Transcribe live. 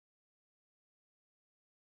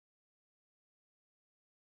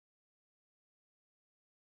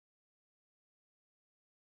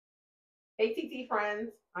Hey TT friends,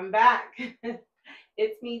 I'm back.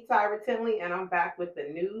 It's me, Tyra Tinley, and I'm back with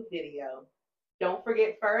a new video. Don't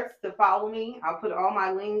forget first to follow me. I'll put all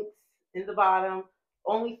my links in the bottom.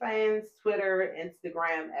 OnlyFans, Twitter,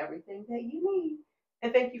 Instagram, everything that you need.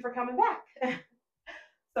 And thank you for coming back.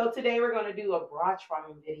 So today we're going to do a bra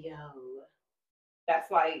trying video.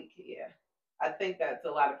 That's I think that's a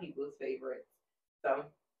lot of people's favorite. So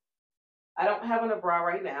I don't have on a bra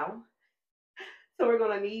right now. So we're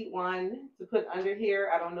going to need one to put under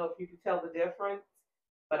here. I don't know if you can tell the difference,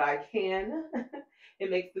 but I can.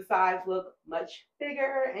 It makes the size look much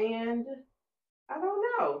bigger, and I don't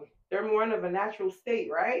know. They're more of a natural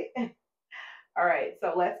state, right? All right,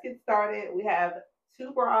 so let's get started. We have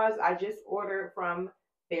two bras I just ordered from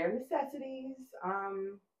Bare Necessities.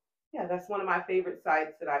 Yeah, that's one of my favorite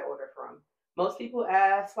sites that I order from. Most people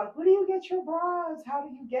ask, like, where do you get your bras? How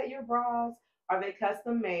do you get your bras? Are they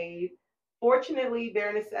custom made? Fortunately,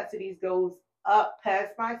 Bare Necessities goes up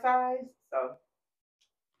past my size. So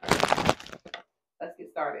let's get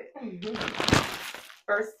started.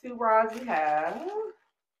 First two bras we have,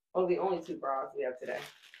 well, the only two bras we have today.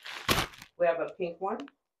 We have a pink one.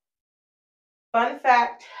 Fun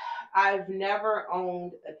fact, I've never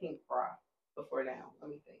owned a pink bra before now. Let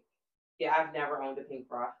me think. Yeah, I've never owned a pink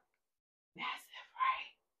bra. Massive,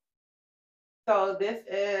 right? So this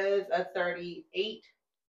is a 38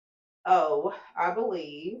 I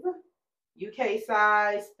believe. UK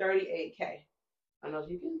size, 38K. I don't know if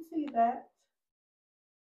you can see that.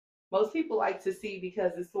 Most people like to see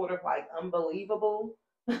because it's sort of like unbelievable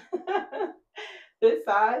this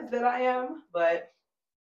size that I am, but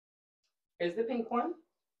here's the pink one.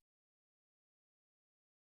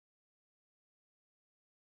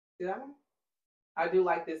 See that one? I do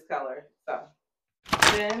like this color. So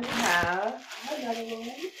then we have another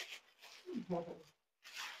one.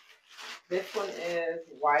 This one is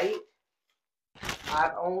white.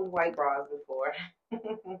 I've owned white bras before.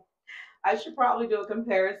 I should probably do a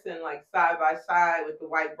comparison like side by side with the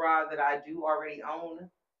white bra that I do already own.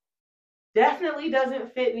 Definitely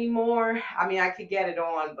doesn't fit anymore. I mean, I could get it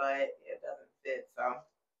on, but it doesn't fit. So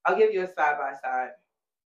I'll give you a side by side.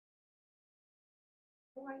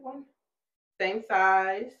 The white one. Same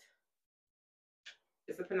size.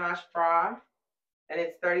 It's a Panache bra. And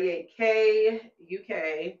it's 38K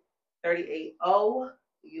UK, 38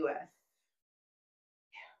 US.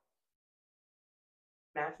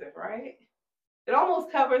 Massive, right? It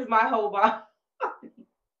almost covers my whole body.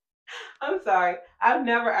 I'm sorry. I've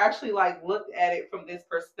never actually like looked at it from this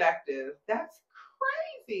perspective. That's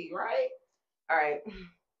crazy, right? All right.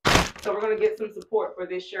 So we're going to get some support for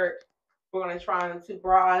this shirt. We're going to try on two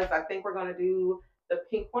bras. I think we're going to do the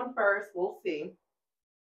pink one first. We'll see.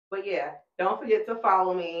 But yeah, don't forget to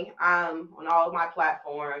follow me on all of my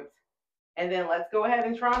platforms. And then let's go ahead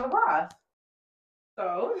and try on the bras.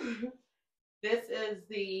 So this is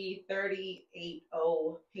the 38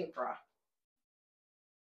 pink bra.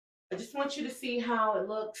 I just want you to see how it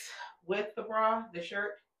looks with the bra, the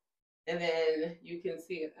shirt, and then you can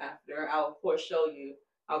see it after. I'll of course show you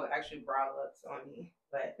how the actual bra looks on me.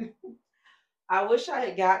 But I wish I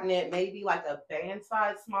had gotten it maybe like a band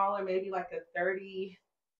size smaller, maybe like a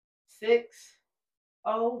 36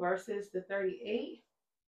 versus the 38.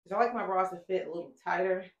 Because I like my bras to fit a little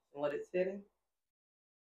tighter than what it's fitting.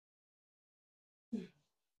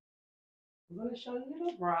 I'm going to show you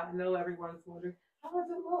the bra. I know everyone's wondering, how does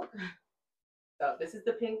it look? So this is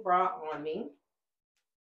the pink bra on me.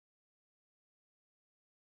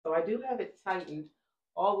 So I do have it tightened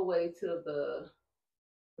all the way to the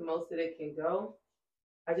most that it can go.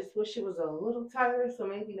 I just wish it was a little tighter. So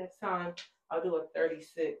maybe next time I'll do a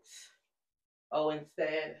 36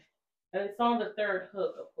 instead. And it's on the third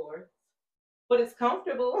hook, of course. But it's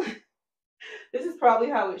comfortable. This is probably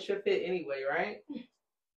how it should fit anyway, right?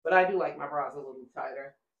 But I do like my bras a little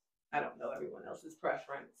tighter. I don't know everyone else's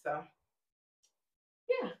preference. So,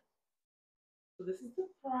 yeah. So this is the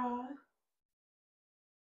bra.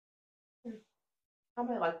 I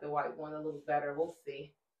might like the white one a little better. We'll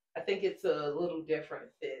see. I think it's a little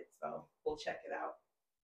different fit. So we'll check it out.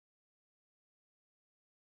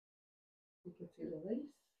 You can see the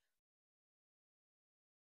lace.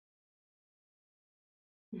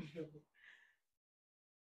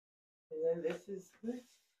 And then this is the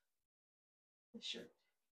shirt.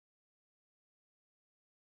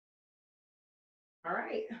 All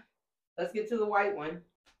right, let's get to the white one.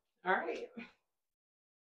 All right.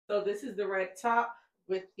 So this is the red top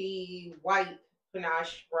with the white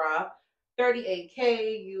Panache bra.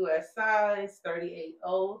 38K US size, 38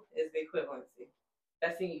 is the equivalency.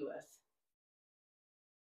 That's in US.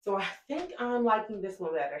 So I think I'm liking this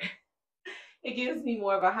one better. It gives me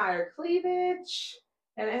more of a higher cleavage,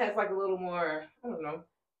 and it has like a little more, I don't know,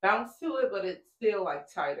 bounce to it, but it's still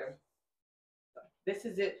like tighter. So this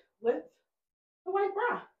is it with the white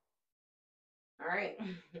bra. All right,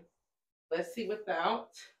 let's see without.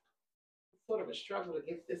 It's sort of a struggle to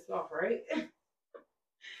get this off, right?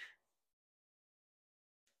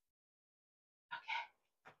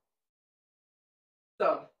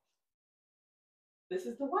 So this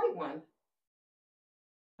is the white one.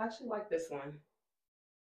 I actually like this one.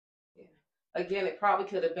 Yeah. Again, it probably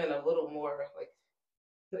could have been a little more like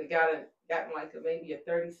could have gotten like maybe a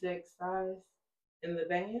 36 size in the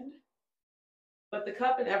band. But the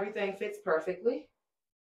cup and everything fits perfectly.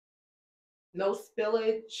 No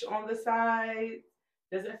spillage on the side.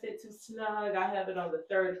 Doesn't fit too snug. I have it on the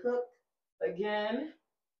third hook again.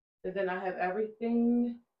 And then I have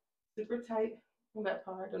everything super tight on that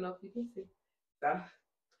part. I don't know if you can see. So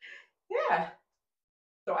yeah.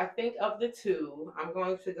 So I think of the two, I'm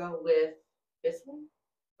going to go with this one,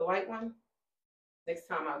 the white one. Next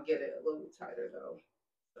time I'll get it a little tighter though.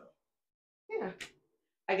 So yeah.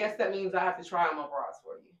 I guess that means I have to try on my bras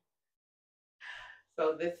for you.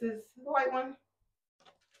 So this is the white one,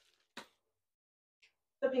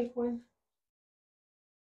 the pink one.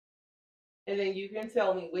 And then you can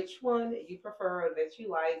tell me which one you prefer or that you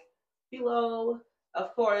like below.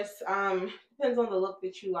 Of course, depends on the look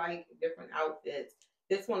that you like, different outfits.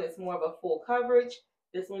 This one is more of a full coverage.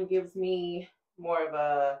 This one gives me more of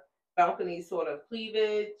a balcony sort of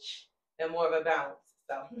cleavage and more of a bounce.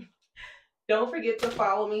 So don't forget to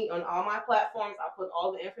follow me on all my platforms. I'll put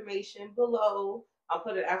all the information below. I'll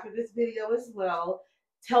put it after this video as well.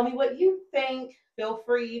 Tell me what you think. Feel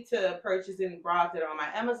free to purchase any bras that are on my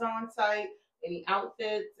Amazon site, any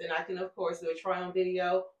outfits, and I can, of course, do a try-on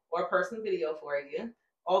video or a personal video for you.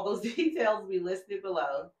 All those details will be listed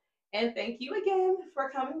below. And thank you again for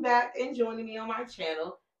coming back and joining me on my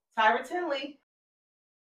channel. Tyra Tinley.